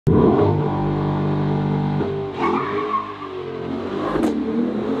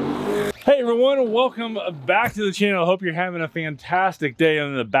Hey everyone, welcome back to the channel. I hope you're having a fantastic day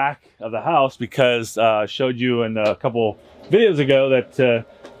in the back of the house because I showed you in a couple videos ago that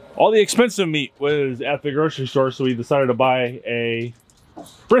all the expensive meat was at the grocery store, so we decided to buy a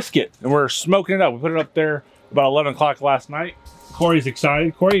brisket and we're smoking it up. We put it up there about 11 o'clock last night. Corey's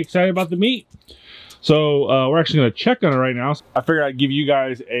excited. Corey, excited about the meat? So we're actually going to check on it right now. I figured I'd give you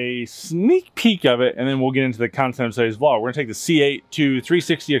guys a sneak peek of it, and then we'll get into the content of today's vlog. We're going to take the C8 to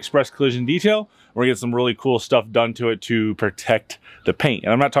 360 Express Collision Detail. We're going to get some really cool stuff done to it to protect the paint.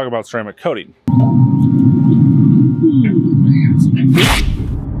 And I'm not talking about ceramic coating.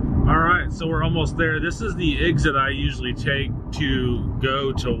 All right, so we're almost there. This is the exit I usually take to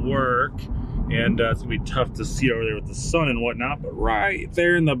go to work. And it's going to be tough to see over there with the sun and whatnot. But right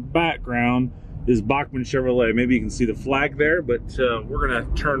there in the background is Bachman Chevrolet. Maybe you can see the flag there, but we're gonna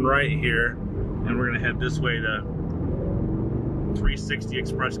turn right here and we're gonna head this way to 360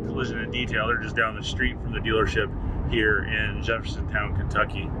 Express Collision and Detail. They're just down the street from the dealership here in Georgetown,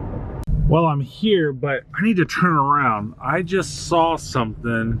 Kentucky. Well, I'm here, but I need to turn around. I just saw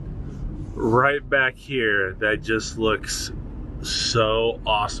something right back here that just looks so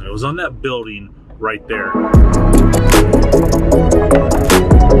awesome. It was on that building right there.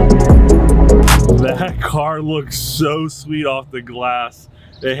 That car looks so sweet off the glass.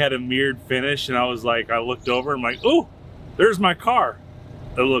 They had a mirrored finish and I was like, I looked over and I'm like, oh, there's my car.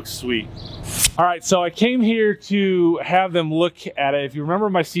 It looks sweet. All right, so I came here to have them look at it. If you remember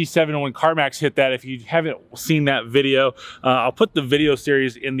my C7 when CarMax hit that, if you haven't seen that video, I'll put the video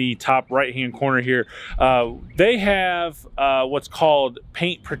series in the top right-hand corner here. They have what's called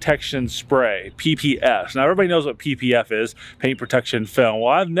paint protection spray, PPF. Now, everybody knows what PPF is, paint protection film.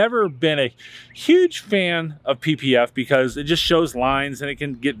 Well, I've never been a huge fan of PPF because it just shows lines and it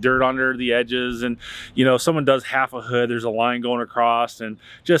can get dirt under the edges. And, you know, someone does half a hood, there's a line going across and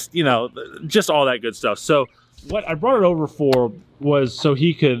just, you know, just all that good stuff. So what I brought it over for was so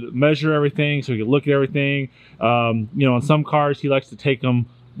he could measure everything, so he could look at everything. You know, on some cars, he likes to take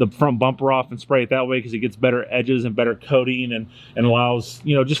the front bumper off and spray it that way because it gets better edges and better coating and allows,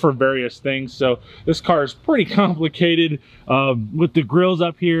 you know, just for various things. So this car is pretty complicated with the grills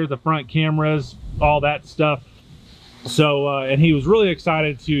up here, the front cameras, all that stuff. So, and he was really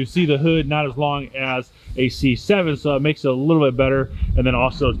excited to see the hood not as long as a C7, so it makes it a little bit better, and then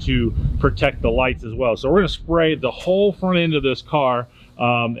also to protect the lights as well. So we're going to spray the whole front end of this car,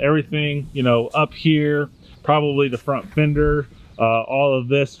 everything, you know, up here, probably the front fender, all of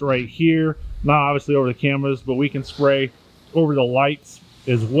this right here, not obviously over the cameras, but we can spray over the lights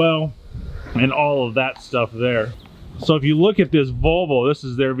as well, and all of that stuff there. So if you look at this Volvo, this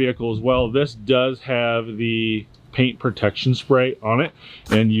is their vehicle as well. This does have the paint protection spray on it,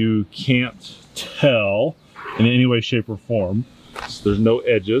 and you can't tell in any way, shape, or form. So there's no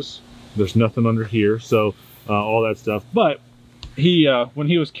edges, there's nothing under here, so all that stuff. But he when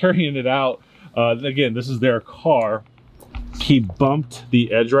he was carrying it out, again, this is their car, he bumped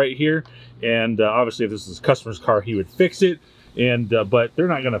the edge right here, and obviously if this is his customer's car, he would fix it. And but they're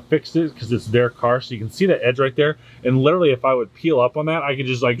not gonna fix it because it's their car. So you can see that edge right there, and literally if I would peel up on that, I could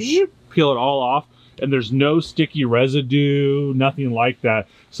just like peel it all off, and there's no sticky residue, nothing like that.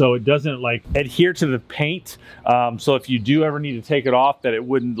 So it doesn't like adhere to the paint. So if you do ever need to take it off, that it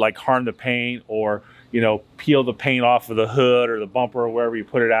wouldn't like harm the paint or, you know, peel the paint off of the hood or the bumper or wherever you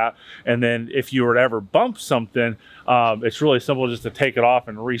put it at. And then if you were to ever bump something, it's really simple just to take it off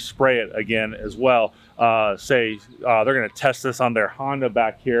and respray it again as well. Say they're gonna test this on their Honda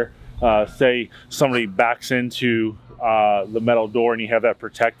back here. Say somebody backs into the metal door and you have that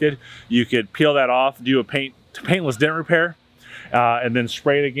protected, you could peel that off, do a paintless dent repair, and then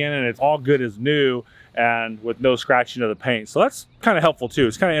spray it again, and it's all good as new and with no scratching of the paint. So that's kind of helpful too.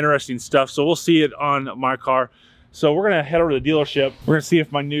 It's kind of interesting stuff. So we'll see it on my car. So we're gonna head over to the dealership. We're gonna see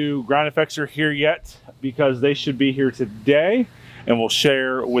if my new ground effects are here yet, because they should be here today, and we'll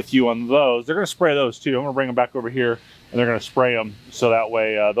share with you on those. They're gonna spray those too. I'm gonna bring them back over here and they're gonna spray them so that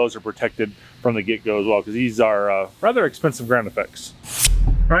way those are protected from the get-go as well, because these are rather expensive ground effects.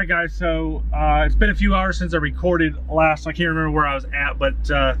 All right guys, so it's been a few hours since I recorded last. I can't remember where I was at,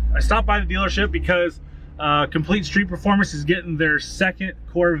 but I stopped by the dealership because Complete Street Performance is getting their second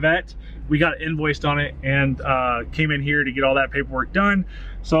Corvette. We got invoiced on it and came in here to get all that paperwork done.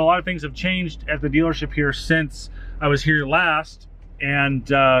 So a lot of things have changed at the dealership here since I was here last, and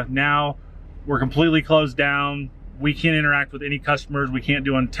now we're completely closed down. We can't interact with any customers. We can't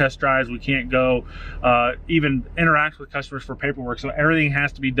do on test drives. We can't go even interact with customers for paperwork. So everything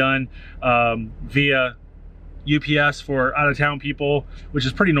has to be done via UPS for out-of-town people, which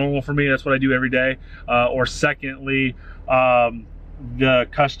is pretty normal for me. That's what I do every day. Or secondly, the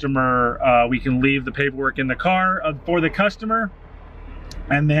customer, we can leave the paperwork in the car for the customer,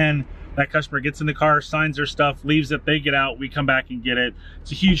 and then that customer gets in the car, signs their stuff, leaves it, they get out, we come back and get it.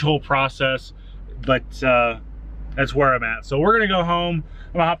 It's a huge whole process, but that's where I'm at. So we're gonna go home,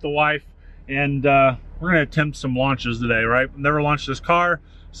 I'm gonna hop the wife, and we're gonna attempt some launches today, right? Never launched this car,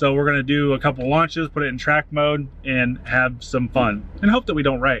 so we're gonna do a couple launches, put it in track mode, and have some fun. And hope that we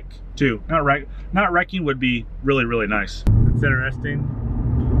don't wreck, too. Not wrecking would be really, really nice. It's interesting.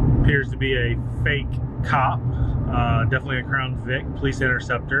 Appears to be a fake cop. Definitely a Crown Vic police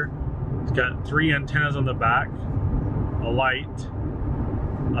interceptor. It's got 3 antennas on the back, a light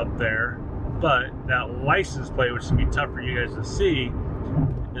up there, but that license plate, which would be tough for you guys to see,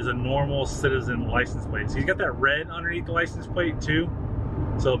 is a normal citizen license plate. So he's got that red underneath the license plate too,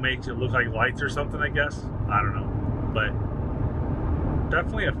 so it makes it look like lights or something, I guess. I don't know, but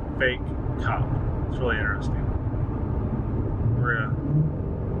definitely a fake cop. It's really interesting. We're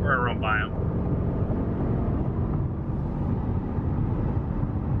gonna run by him.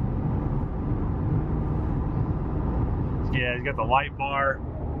 Yeah, he's got the light bar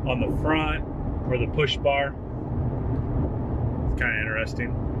on the front, or the push bar. It's kind of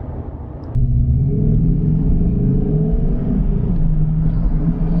interesting.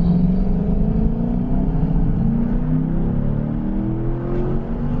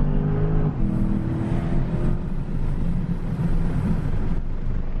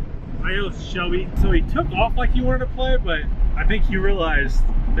 Adios, Shelby. So he took off like he wanted to play, but I think he realized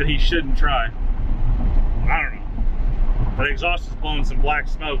that he shouldn't try. I don't know. That exhaust is blowing some black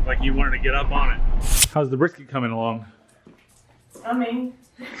smoke like he wanted to get up on it. How's the brisket coming along? Coming.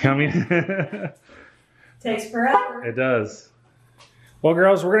 Takes forever. It does. Well,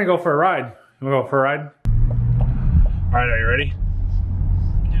 girls, we're gonna go for a ride. You wanna go for a ride? All right, are you ready?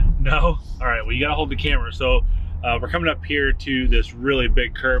 No? All right, well, you gotta hold the camera. So we're coming up here to this really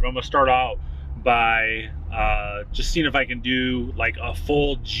big curve. I'm gonna start out by just seeing if I can do like a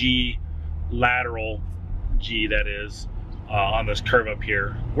full G, lateral G that is, on this curve up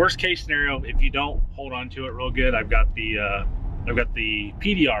here. Worst case scenario, if you don't hold on to it real good, I've got the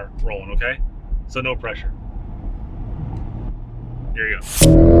PDR rolling, okay? So no pressure. Here you go.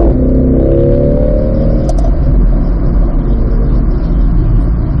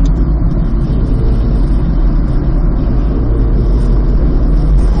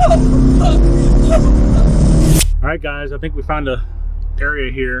 All right, guys, I think we found a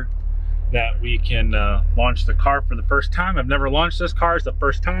area here that we can launch the car for the first time. I've never launched this car, it's the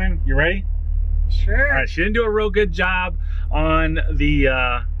first time. You ready? Sure. All right, she didn't do a real good job on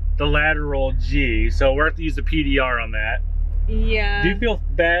the lateral G, so we're going to have to use the PDR on that. Yeah. Do you feel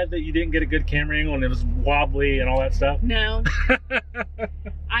bad that you didn't get a good camera angle and it was wobbly and all that stuff? No.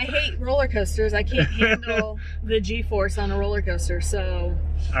 I hate roller coasters. I can't handle the G-force on a roller coaster, so.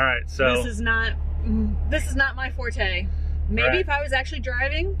 All right, so. This is not my forte. Maybe right. If I was actually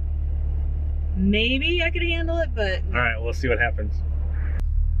driving, maybe I could handle it, but. All right, well, let's see what happens.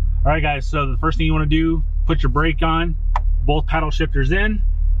 All right, guys, so the first thing you want to do, put your brake on, both paddle shifters in,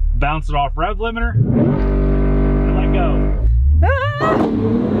 bounce it off rev limiter, and let go.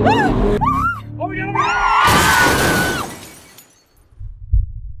 Oh my God,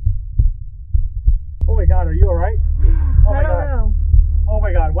 oh my God, are you all right? Oh my God. know. Oh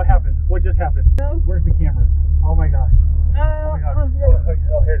my God, what happened? What just happened? No. Where's the cameras? Oh my gosh. Oh my God.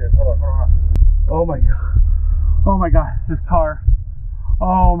 Oh, here it is. Hold on. Oh my God. Oh my God, this car.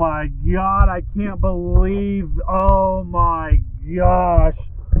 Oh my God, I can't believe, oh my gosh.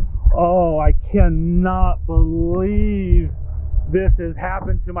 Oh, I cannot believe this has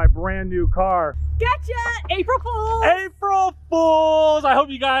happened to my brand new car. Gotcha! April Fools! April Fools! I hope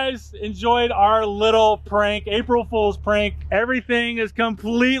you guys enjoyed our little prank, April Fool's prank. Everything is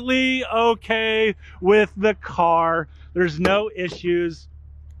completely okay with the car. There's no issues.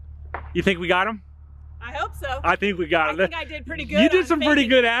 You think we got him? I hope so. I think we got it. I think I did pretty good. You did some pretty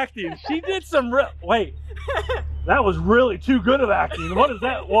good acting. She did some wait. That was really too good of acting. What is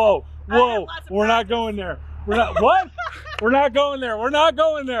that? Whoa. Whoa. We're not going there. We're not what? We're not going there. We're not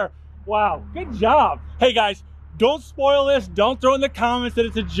going there. Wow. Good job. Hey guys, don't spoil this. Don't throw in the comments that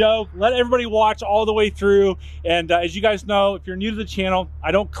it's a joke. Let everybody watch all the way through. And as you guys know, if you're new to the channel,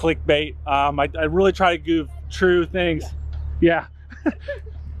 I don't clickbait. I really try to give true things. Yeah.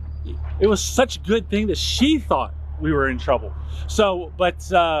 It was such a good thing that she thought we were in trouble. So, but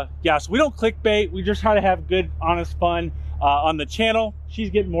yeah, so we don't clickbait. We just try to have good, honest fun on the channel.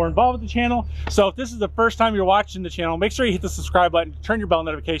 She's getting more involved with the channel. So if this is the first time you're watching the channel, make sure you hit the subscribe button, turn your bell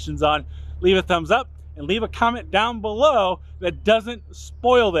notifications on, leave a thumbs up, and leave a comment down below that doesn't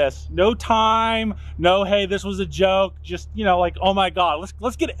spoil this. No time, no, hey, this was a joke. Just, you know, like, oh my God,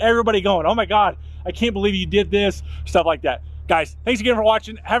 let's get everybody going. Oh my God, I can't believe you did this, stuff like that. Guys, thanks again for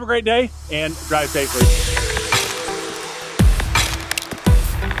watching. Have a great day and drive safely.